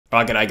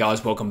Right, g'day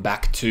guys, welcome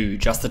back to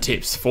Just the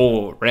Tips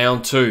for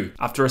round 2.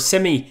 After a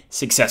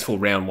semi-successful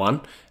round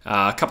 1,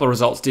 a couple of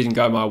results didn't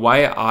go my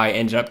way. I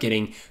ended up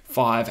getting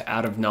 5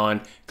 out of 9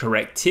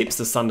 correct tips.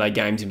 The Sunday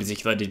games in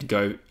particular didn't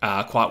go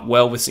quite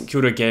well, with St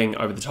Kilda getting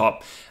over the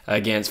top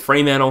against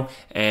Fremantle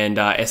and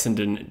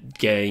Essendon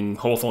getting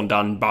Hawthorn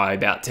done by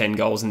about 10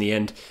 goals in the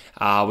end,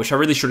 which I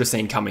really should have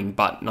seen coming,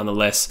 but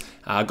nonetheless,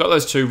 got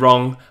those two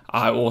wrong.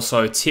 I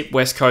also tipped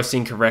West Coast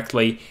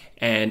incorrectly,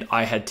 and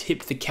I had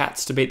tipped the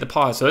Cats to beat the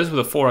Pies. So those were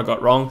the 4 I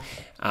got wrong,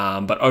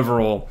 but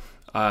overall,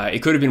 it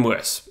could have been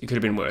worse. It could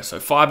have been worse. So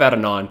 5 out of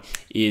 9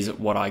 is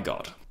what I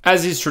got.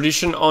 As is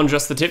tradition on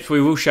Just the Tips,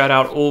 we will shout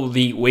out all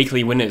the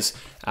weekly winners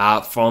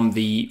from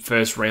the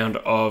first round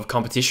of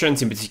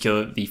competitions, in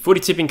particular the footy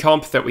tipping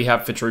comp that we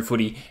have for True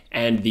Footy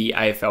and the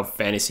AFL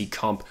fantasy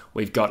comp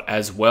we've got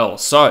as well.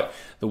 So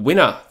the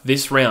winner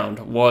this round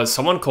was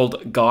someone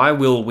called Guy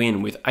Will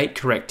Win with 8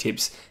 correct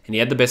tips, and he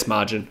had the best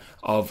margin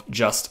of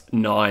just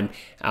 9,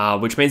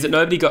 which means that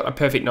nobody got a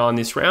perfect 9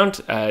 this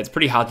round. It's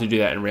pretty hard to do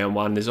that in round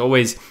 1. There's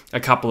always a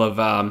couple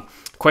of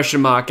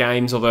question mark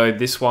games, although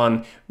this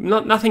one,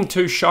 nothing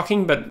too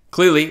shocking, but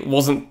clearly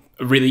wasn't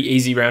a really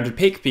easy round to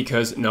pick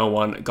because no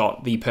one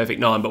got the perfect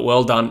 9. But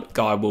well done,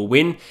 Guy Will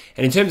Win.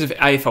 And in terms of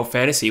AFL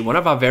fantasy, one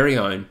of our very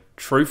own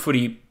True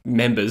Footy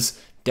members,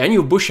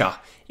 Daniel Busher,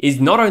 is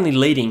not only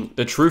leading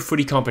the True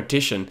Footy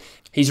competition,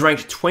 he's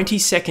ranked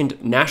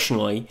 22nd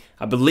nationally.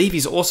 I believe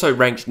he's also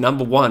ranked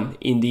number 1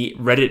 in the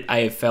Reddit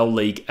AFL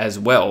League as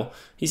well.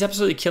 He's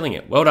absolutely killing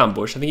it. Well done,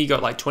 Bush. I think he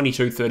got like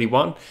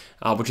 22-31,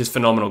 which is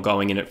phenomenal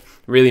going, and it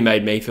really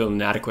made me feel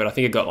inadequate. I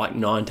think I got like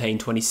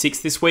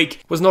 19-26 this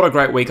week. Was not a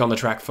great week on the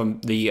track from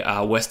the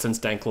Western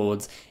Stank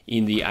Lords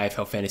in the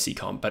AFL Fantasy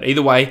Comp. But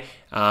either way,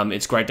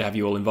 it's great to have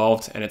you all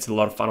involved, and it's a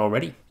lot of fun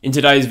already. In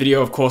today's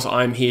video, of course,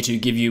 I'm here to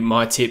give you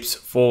my tips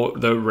for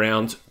the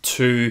round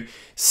 2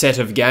 set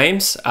of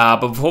games.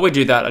 But before we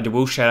do that, I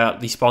will shout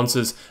out the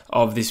sponsors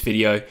of this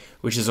video,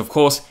 which is of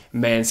course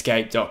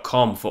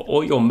manscaped.com, for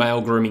all your male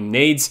grooming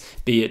needs,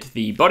 be it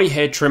the body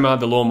hair trimmer,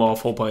 the lawnmower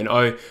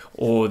 4.0,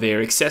 or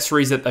their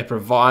accessories that they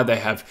provide. They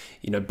have,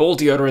 ball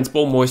deodorants,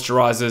 ball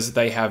moisturizers.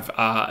 They have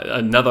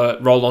another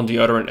roll-on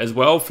deodorant as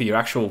well for your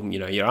actual,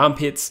 your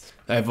armpits.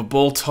 They have a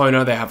ball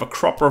toner. They have a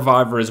crop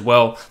reviver as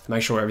well to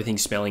make sure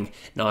everything's smelling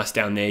nice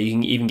down there. You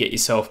can even get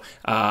yourself,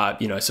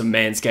 some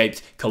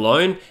Manscaped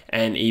cologne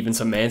and even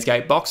some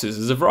Manscaped boxes.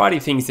 There's a variety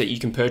of things that you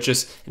can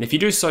purchase, and if you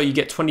do so, you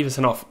get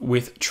 20% off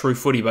with True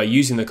Footy by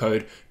using the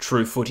code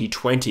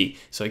TrueFooty20.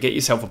 So get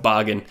yourself a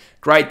bargain.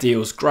 Great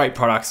deals, great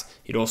products.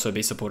 You'd also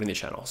be supporting the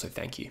channel, so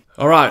thank you.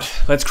 All right,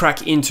 let's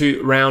crack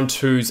into round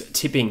 2's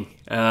tipping,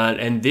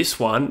 and this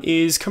one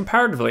is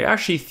comparatively, I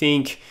actually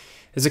think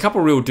there's a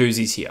couple real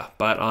doozies here,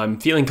 but I'm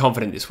feeling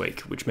confident this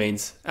week, which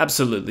means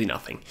absolutely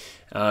nothing.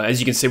 As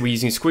you can see, we're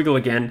using Squiggle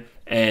again,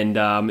 and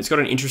it's got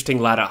an interesting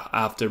ladder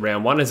after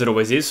round 1, as it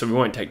always is, so we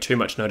won't take too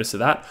much notice of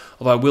that.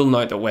 Although I will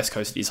note that West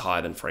Coast is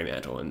higher than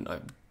Fremantle, and I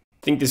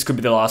think this could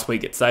be the last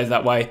week it stays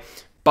that way.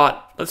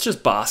 But let's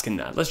just bask in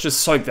that. Let's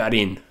just soak that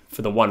in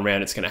for the one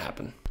round it's going to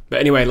happen. But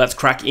anyway, let's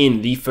crack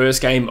in the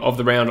first game of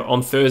the round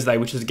on Thursday,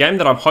 which is a game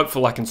that I'm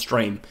hopeful I can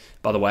stream,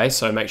 by the way.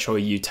 So make sure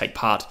you take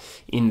part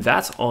in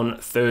that on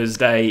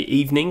Thursday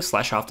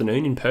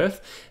evening/afternoon in Perth.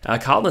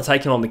 Carlton are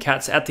taking on the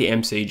Cats at the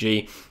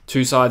MCG.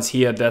 Two sides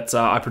here that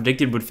I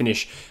predicted would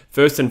finish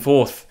first and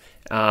fourth,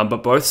 but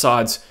both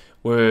sides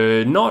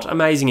were not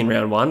amazing in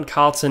round 1.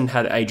 Carlton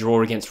had a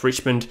draw against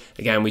Richmond.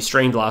 Again, we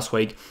streamed last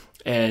week,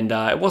 and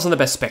it wasn't the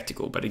best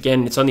spectacle. But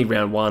again, it's only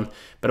round 1,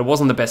 but it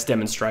wasn't the best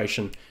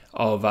demonstration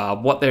of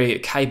what they're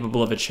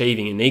capable of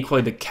achieving. And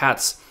equally, the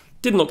Cats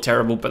didn't look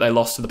terrible, but they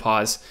lost to the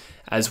Pies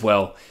as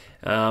well.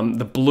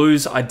 The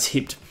Blues I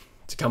tipped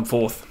to come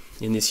fourth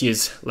in this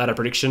year's ladder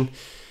prediction,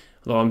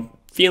 although I'm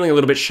feeling a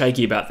little bit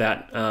shaky about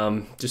that,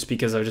 just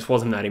because I just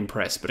wasn't that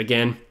impressed. But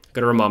again, I've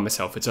got to remind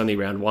myself, it's only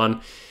round 1.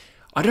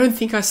 I don't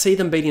think I see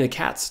them beating the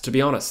Cats, to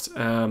be honest.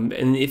 And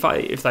if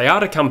they are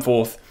to come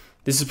fourth,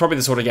 this is probably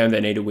the sort of game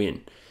they need to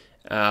win.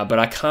 But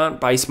I can't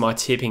base my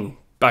tipping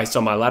based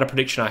on my ladder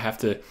prediction. I have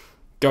to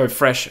go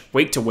fresh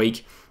week to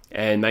week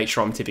and make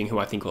sure I'm tipping who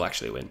I think will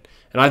actually win.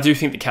 And I do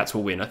think the Cats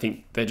will win. I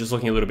think they're just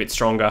looking a little bit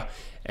stronger,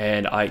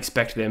 and I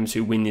expect them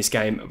to win this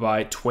game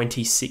by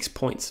 26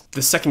 points.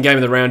 The second game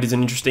of the round is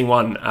an interesting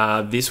one.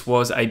 This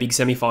was a big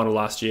semi-final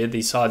last year.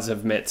 These sides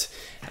have met,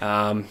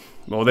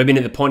 they've been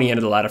at the pointy end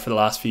of the ladder for the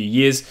last few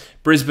years.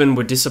 Brisbane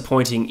were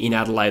disappointing in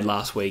Adelaide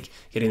last week,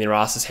 getting their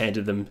asses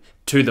handed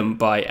to them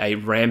by a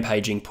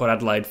rampaging Port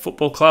Adelaide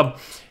Football Club.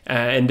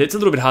 And it's a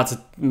little bit hard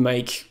to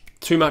make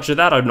too much of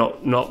that. I'm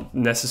not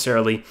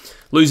necessarily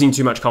losing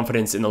too much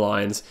confidence in the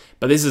Lions,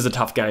 but this is a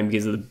tough game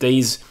because the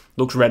D's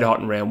looked red hot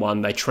in round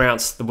 1. They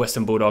trounced the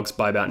Western Bulldogs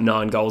by about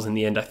 9 goals in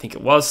the end. I think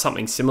it was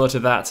something similar to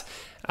that,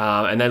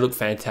 and they look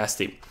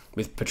fantastic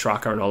with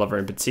Petrarca and Oliver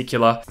in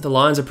particular. The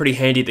Lions are pretty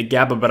handy at the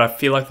Gabba, but I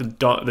feel like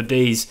the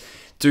D's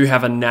do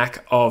have a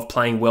knack of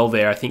playing well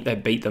there. I think they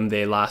beat them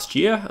there last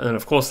year, and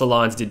of course the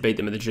Lions did beat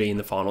them at the G in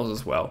the finals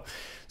as well.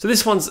 So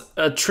this one's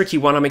a tricky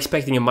one. I'm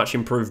expecting a much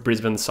improved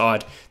Brisbane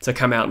side to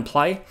come out and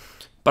play,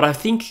 but I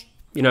think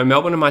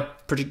Melbourne are my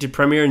predicted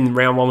premier, and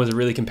round 1 was a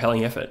really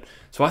compelling effort.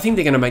 So I think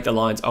they're going to make the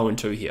Lions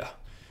 0-2 here,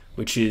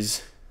 which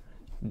is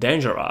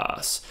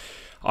dangerous.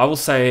 I will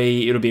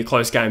say it'll be a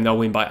close game. They'll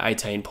win by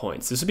 18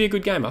 points. This will be a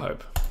good game, I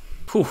hope.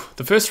 Whew,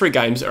 the first 3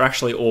 games are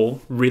actually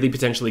all really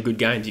potentially good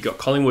games. You've got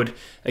Collingwood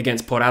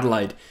against Port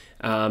Adelaide,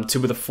 2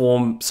 of the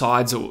form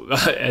sides,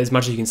 as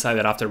much as you can say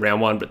that after round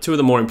 1, but 2 of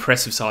the more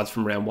impressive sides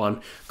from round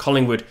 1.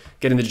 Collingwood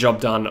getting the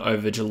job done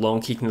over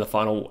Geelong, kicking the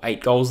final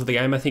 8 goals of the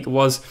game, I think it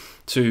was,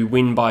 to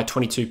win by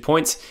 22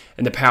 points.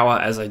 And the Power,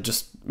 as I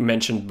just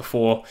mentioned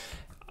before,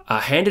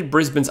 handed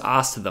Brisbane's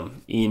ass to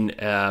them in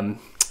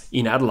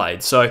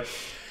Adelaide. So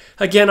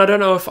again, I don't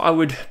know if I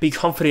would be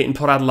confident in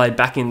Port Adelaide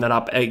backing that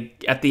up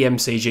at the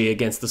MCG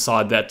against the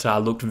side that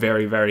looked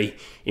very, very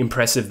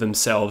impressive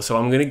themselves. So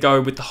I'm going to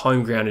go with the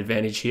home ground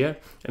advantage here,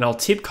 and I'll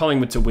tip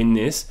Collingwood to win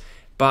this,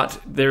 but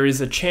there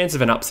is a chance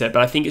of an upset,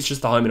 but I think it's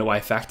just the home and away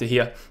factor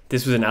here.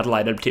 This was an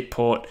Adelaide, I'd tip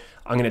Port.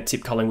 I'm going to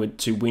tip Collingwood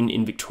to win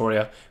in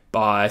Victoria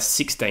by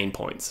 16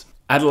 points.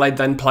 Adelaide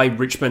then played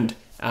Richmond,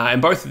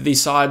 and both of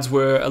these sides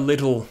were a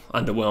little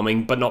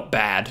underwhelming, but not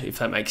bad, if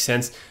that makes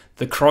sense.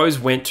 The Crows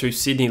went to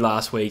Sydney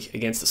last week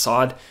against a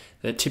side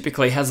that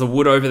typically has the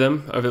wood over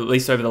them, at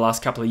least over the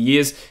last couple of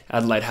years.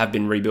 Adelaide have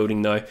been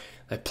rebuilding though.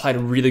 They played a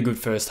really good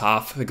first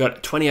half. They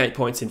got 28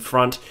 points in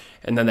front,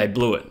 and then they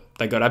blew it.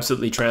 They got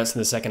absolutely trounced in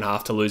the second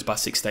half to lose by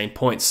 16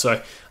 points.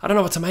 So I don't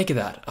know what to make of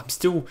that.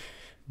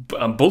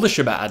 I'm bullish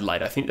about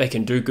Adelaide. I think they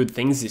can do good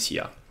things this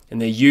year, and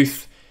their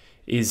youth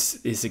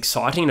is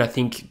exciting. And I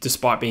think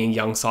despite being a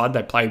young side,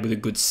 they played with a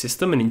good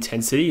system and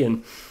intensity,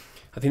 and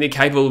I think they're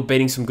capable of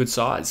beating some good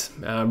sides.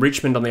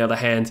 Richmond, on the other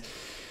hand,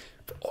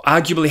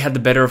 arguably had the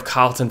better of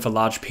Carlton for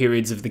large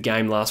periods of the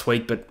game last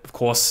week, but of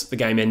course the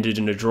game ended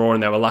in a draw,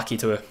 and they were lucky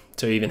to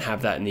even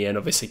have that in the end,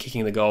 obviously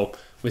kicking the goal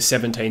with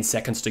 17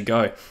 seconds to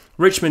go.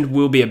 Richmond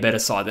will be a better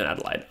side than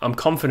Adelaide. I'm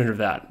confident of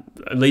that,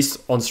 at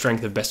least on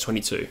strength of best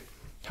 22.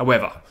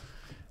 However,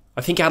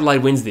 I think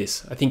Adelaide wins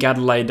this. I think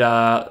Adelaide,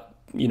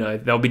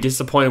 they'll be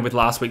disappointed with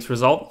last week's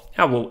result,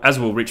 as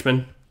will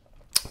Richmond,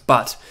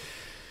 but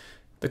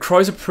the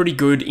Crows are pretty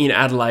good in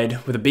Adelaide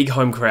with a big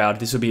home crowd.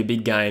 This will be a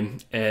big game,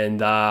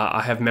 and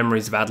I have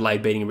memories of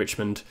Adelaide beating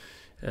Richmond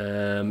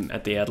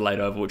at the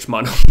Adelaide Oval, which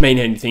might not mean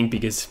anything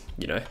because,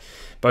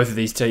 both of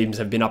these teams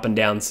have been up and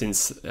down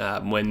since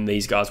when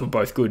these guys were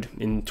both good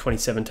in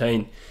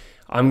 2017.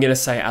 I'm going to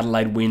say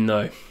Adelaide win,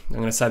 though. I'm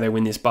going to say they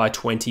win this by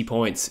 20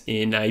 points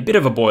in a bit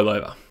of a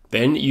boil-over.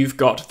 Then you've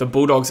got the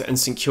Bulldogs and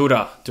St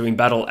Kilda doing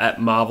battle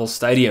at Marvel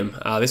Stadium.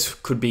 This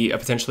could be a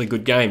potentially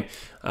good game.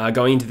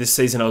 Going into this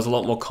season, I was a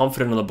lot more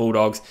confident on the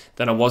Bulldogs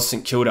than I was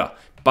St Kilda.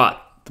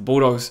 But the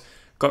Bulldogs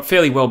got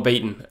fairly well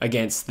beaten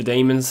against the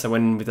Demons. They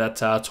went in with that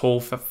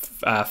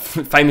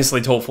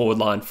famously tall forward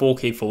line, 4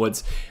 key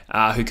forwards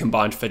who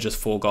combined for just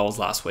 4 goals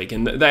last week.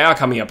 And they were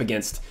coming up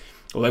against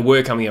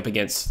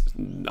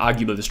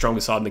arguably the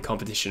strongest side in the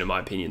competition, in my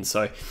opinion.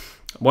 So I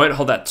won't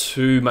hold that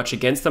too much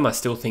against them. I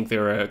still think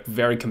they're a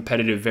very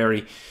competitive,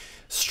 very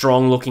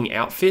strong-looking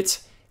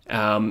outfit.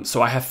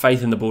 So I have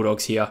faith in the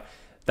Bulldogs here.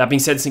 That being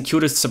said, St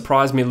Kilda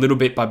surprised me a little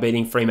bit by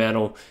beating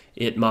Fremantle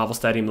at Marvel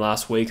Stadium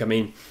last week. I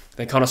mean,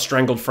 they kind of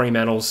strangled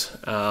Fremantle's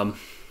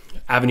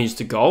avenues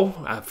to goal.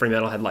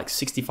 Fremantle had like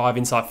 65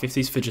 inside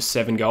 50s for just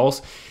 7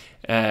 goals.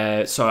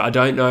 So I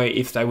don't know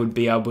if they would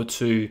be able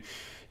to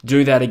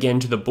do that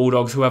again to the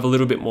Bulldogs, who have a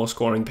little bit more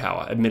scoring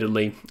power.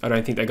 Admittedly, I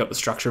don't think they got the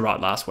structure right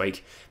last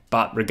week.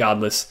 But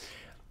regardless,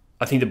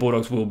 I think the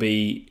Bulldogs will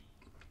be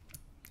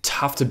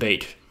tough to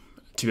beat,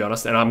 to be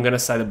honest. And I'm going to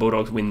say the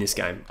Bulldogs win this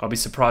game. I'll be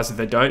surprised if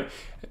they don't.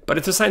 But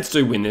if the Saints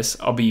do win this,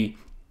 I'll be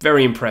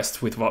very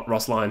impressed with what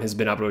Ross Lyon has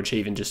been able to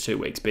achieve in just 2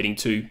 weeks, beating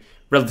 2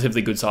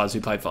 relatively good sides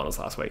who played finals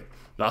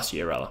last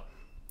year.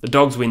 The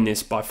Dogs win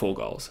this by 4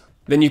 goals.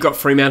 Then you've got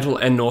Fremantle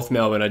and North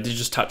Melbourne. I did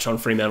just touch on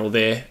Fremantle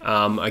there.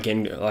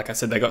 Again, like I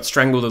said, they got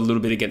strangled a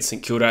little bit against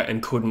St Kilda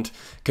and couldn't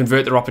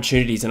convert their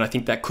opportunities, and I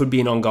think that could be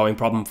an ongoing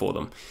problem for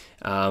them.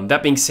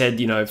 That being said,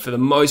 for the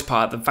most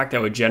part, the fact they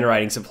were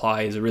generating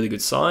supply is a really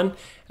good sign,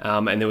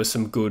 and there was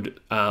some good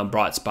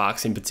bright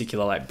sparks in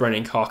particular, like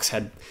Brennan Cox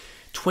had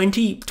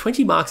 20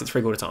 marks at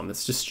 3/4 time.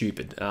 That's just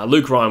stupid.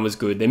 Luke Ryan was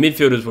good. Their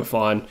midfielders were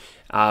fine.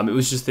 It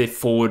was just their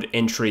forward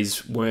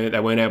entries they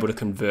weren't able to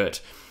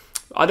convert.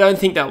 I don't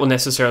think that will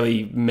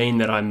necessarily mean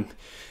that I'm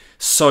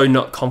so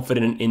not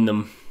confident in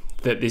them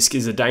that this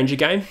is a danger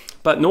game.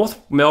 But North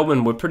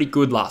Melbourne were pretty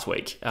good last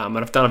week. And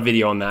I've done a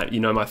video on that.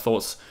 My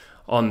thoughts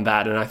on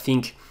that. And I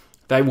think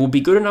they will be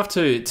good enough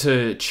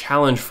to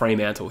challenge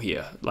Fremantle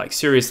here. Like,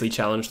 seriously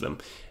challenge them.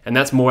 And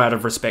that's more out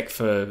of respect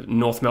for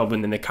North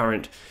Melbourne than the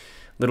current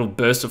little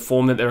burst of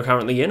form that they're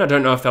currently in. I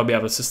don't know if they'll be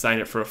able to sustain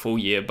it for a full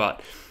year,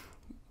 but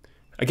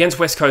against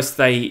West Coast,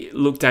 they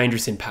look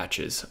dangerous in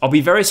patches. I'll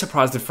be very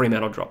surprised if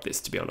Fremantle drop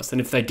this, to be honest.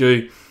 And if they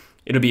do,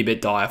 it'll be a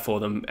bit dire for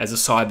them as a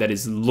side that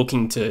is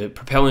looking to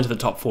propel into the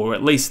top 4, or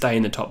at least stay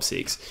in the top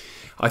 6.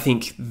 I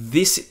think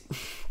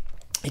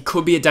it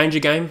could be a danger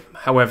game.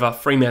 However,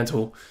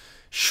 Fremantle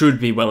should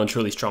be well and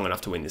truly strong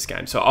enough to win this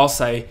game. So I'll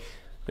say,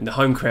 in the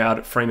home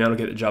crowd, Fremantle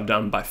get the job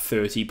done by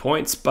 30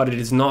 points, but it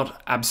is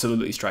not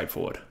absolutely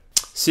straightforward.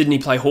 Sydney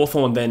play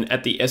Hawthorn then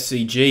at the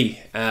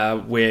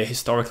SCG, where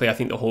historically I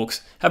think the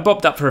Hawks have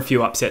bobbed up for a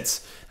few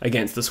upsets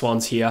against the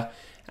Swans here.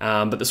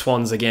 But the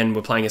Swans, again,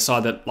 were playing a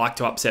side that liked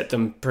to upset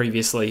them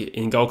previously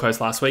in Gold Coast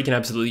last week and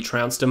absolutely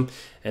trounced them.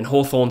 And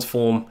Hawthorn's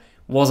form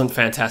wasn't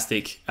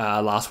fantastic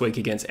last week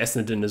against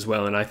Essendon as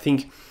well. And I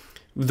think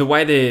the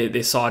way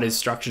their side is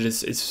structured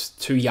is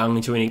too young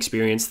and too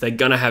inexperienced. They're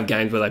going to have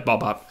games where they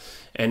bob up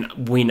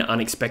and win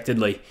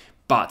unexpectedly.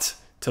 But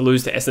to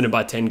lose to Essendon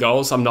by 10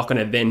 goals, I'm not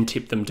going to then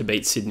tip them to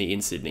beat Sydney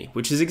in Sydney,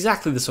 which is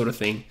exactly the sort of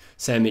thing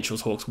Sam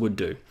Mitchell's Hawks would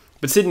do.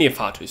 But Sydney are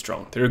far too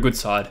strong. They're a good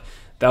side.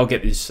 They'll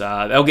get this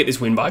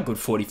win by a good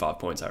 45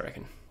 points, I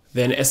reckon.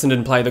 Then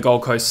Essendon play the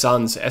Gold Coast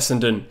Suns.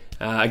 Essendon,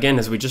 again,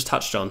 as we just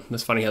touched on,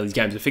 it's funny how these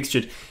games are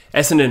fixtured.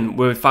 Essendon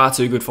were far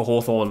too good for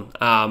Hawthorn,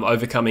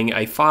 overcoming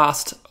a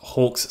fast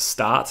Hawks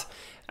start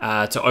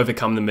to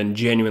overcome them and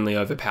genuinely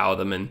overpower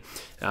them. And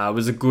it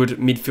was a good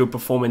midfield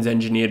performance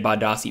engineered by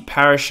Darcy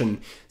Parish,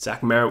 and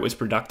Zach Merritt was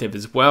productive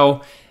as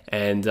well.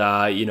 And,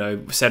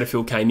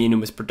 Setterfield came in and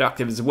was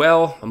productive as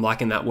well. I'm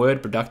liking that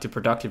word,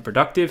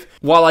 productive.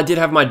 While I did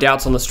have my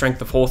doubts on the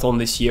strength of Hawthorn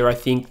this year, I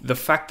think the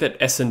fact that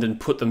Essendon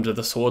put them to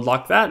the sword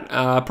like that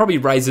probably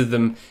raises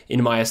them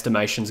in my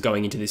estimations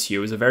going into this year.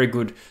 It was a very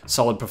good,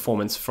 solid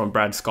performance from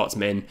Brad Scott's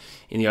men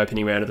in the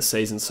opening round of the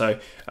season. So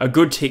a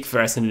good tick for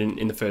Essendon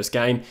in the first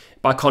game.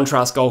 By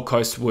contrast, Gold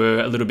Coast were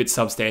a little bit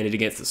substandard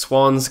against the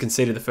Swans,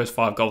 conceded the first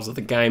 5 goals of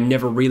the game,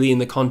 never really in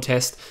the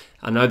contest.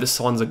 I know the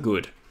Swans are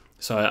good.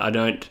 So I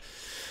don't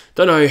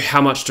know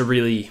how much to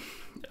really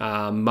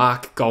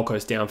mark Gold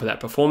Coast down for that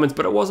performance,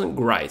 but it wasn't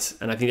great,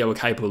 and I think they were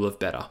capable of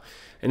better.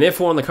 And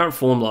therefore, on the current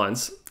form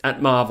lines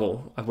at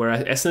Marvel, where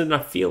Essendon,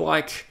 I feel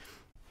like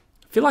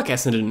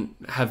Essendon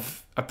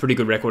have a pretty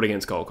good record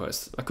against Gold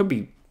Coast. I could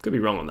be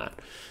wrong on that,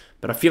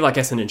 but I feel like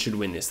Essendon should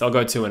win this. They'll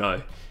go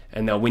 2-0,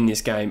 and they'll win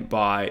this game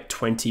by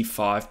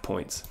 25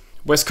 points.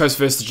 West Coast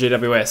versus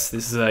GWS.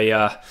 This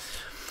is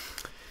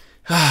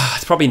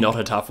it's probably not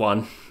a tough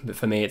one, but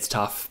for me it's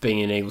tough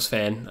being an Eagles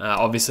fan.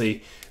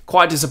 Obviously,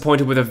 quite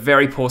disappointed with a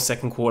very poor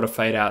second quarter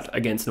fade out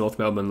against North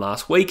Melbourne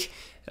last week,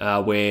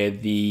 where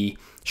the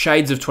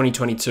shades of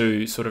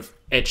 2022 sort of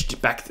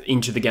etched back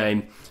into the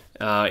game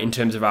in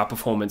terms of our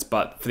performance,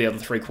 but for the other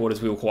 3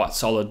 quarters we were quite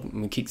solid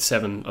and we kicked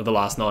 7 of the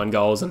last 9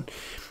 goals. And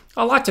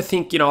I like to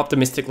think,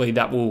 optimistically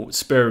that will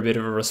spur a bit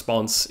of a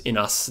response in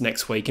us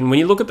next week. And when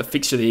you look at the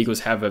fixture the Eagles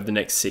have over the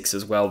next 6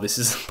 as well, this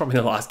is probably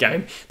the last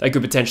game they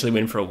could potentially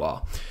win for a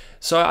while.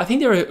 So I think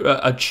they're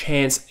a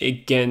chance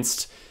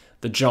against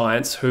the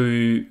Giants,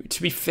 who,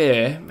 to be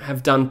fair,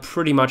 have done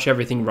pretty much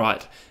everything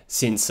right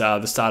since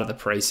the start of the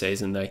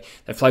preseason.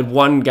 They played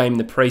 1 game in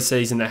the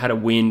preseason, they had a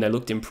win, they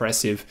looked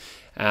impressive.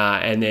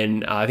 And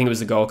then I think it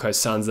was the Gold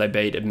Coast Suns they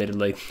beat,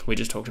 admittedly. We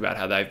just talked about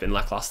how they've been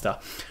lackluster.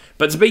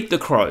 But to beat the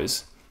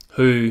Crows,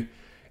 who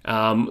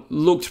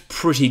looked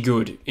pretty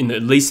good,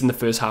 at least in the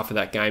first half of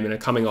that game, and are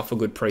coming off a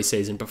good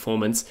preseason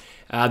performance.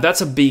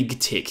 That's a big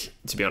tick,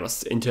 to be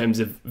honest, in terms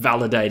of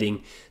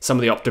validating some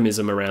of the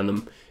optimism around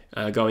them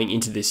going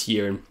into this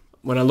year. And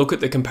when I look at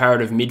the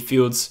comparative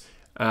midfields,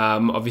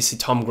 obviously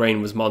Tom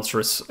Green was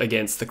monstrous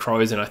against the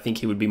Crows, and I think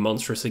he would be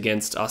monstrous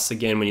against us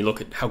again when you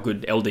look at how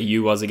good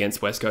LDU was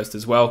against West Coast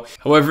as well.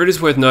 However, it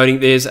is worth noting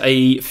there's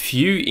a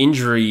few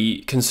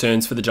injury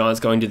concerns for the Giants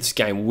going into this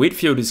game.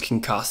 Whitfield is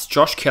concussed,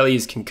 Josh Kelly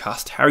is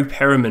concussed, Harry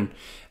Perriman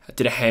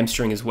did a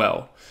hamstring as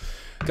well.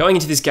 Going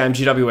into this game,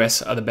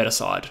 GWS are the better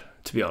side,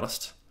 to be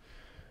honest.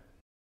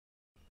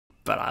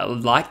 But I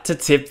like to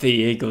tip the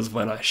Eagles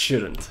when I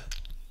shouldn't.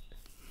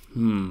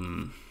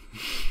 You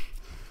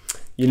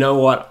know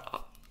what?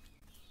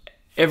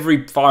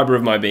 Every fibre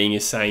of my being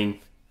is saying,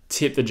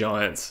 tip the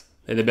Giants.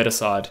 They're the better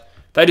side.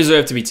 They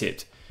deserve to be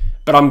tipped.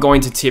 But I'm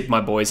going to tip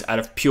my boys out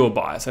of pure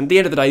bias. And at the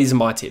end of the day, these are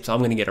my tips. I'm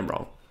going to get them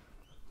wrong.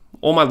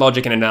 All my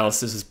logic and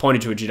analysis has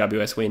pointed to a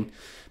GWS win.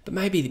 But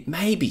maybe,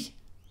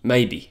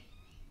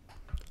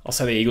 I'll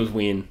say the Eagles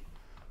win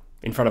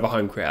in front of a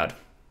home crowd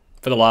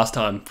for the last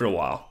time for a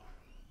while.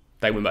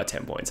 They win by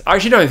 10 points. I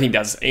actually don't think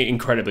that's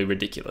incredibly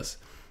ridiculous.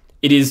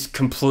 It is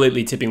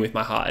completely tipping with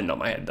my heart and not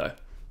my head, though.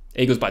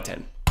 Eagles by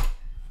 10.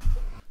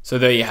 So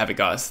there you have it,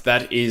 guys.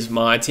 That is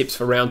my tips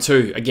for round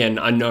 2. Again,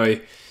 I know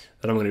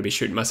that I'm going to be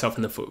shooting myself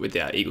in the foot with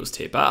our Eagles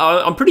tip.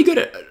 I'm pretty good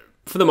at,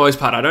 for the most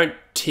part, I don't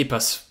tip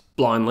us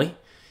blindly.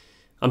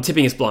 I'm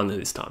tipping us blindly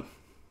this time.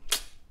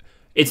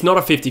 It's not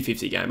a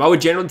 50-50 game. I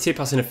would generally tip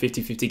us in a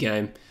 50-50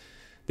 game.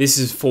 This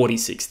is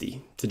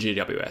 40-60 to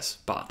GWS,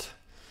 but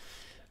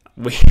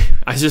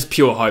it's just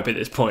pure hope at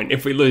this point.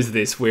 If we lose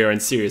this, we're in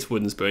serious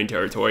wooden spoon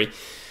territory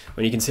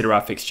when you consider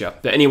our fixture.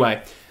 But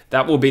anyway,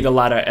 that will be the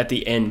ladder at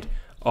the end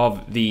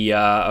of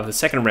the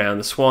second round.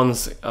 The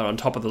Swans are on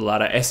top of the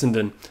ladder.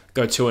 Essendon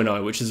go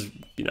 2-0, which is,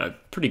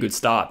 pretty good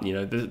start.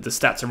 The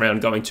stats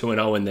around going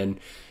 2-0 and then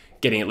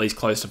getting at least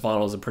close to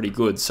finals are pretty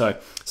good. So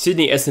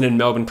Sydney, Essendon,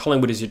 Melbourne,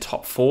 Collingwood is your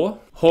top 4.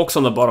 Hawks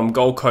on the bottom,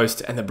 Gold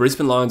Coast, and the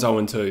Brisbane Lions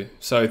 0-2.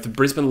 So if the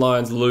Brisbane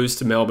Lions lose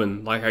to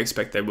Melbourne, like I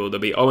expect they will, they'll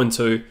be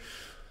 0-2.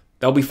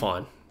 They'll be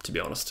fine, to be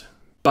honest.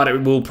 but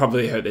it will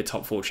probably hurt their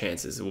top 4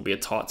 chances. It will be a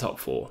tight top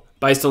 4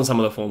 based on some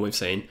of the form we've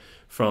seen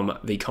from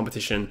the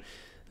competition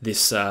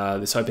this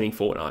opening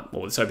fortnight,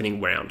 or this opening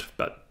round,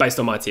 but based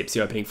on my tips, the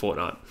opening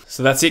fortnight.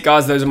 So that's it,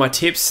 guys. Those are my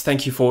tips.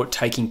 Thank you for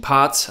taking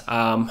part.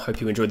 Hope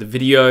you enjoyed the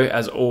video.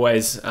 As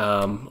always,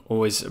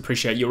 always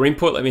appreciate your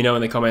input. Let me know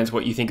in the comments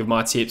what you think of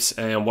my tips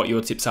and what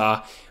your tips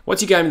are.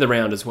 What's your game of the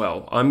round as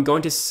well? I'm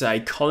going to say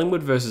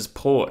Collingwood versus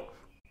Port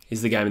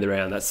is the game of the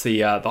round. That's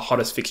the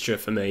hottest fixture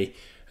for me.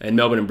 And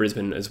Melbourne and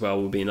Brisbane as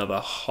well will be another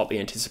hotly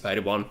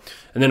anticipated one.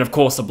 And then, of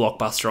course, the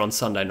blockbuster on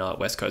Sunday night,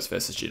 West Coast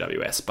versus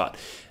GWS. But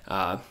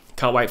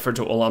can't wait for it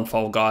to all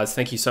unfold, guys.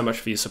 Thank you so much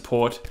for your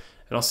support,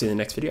 and I'll see you in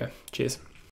the next video. Cheers.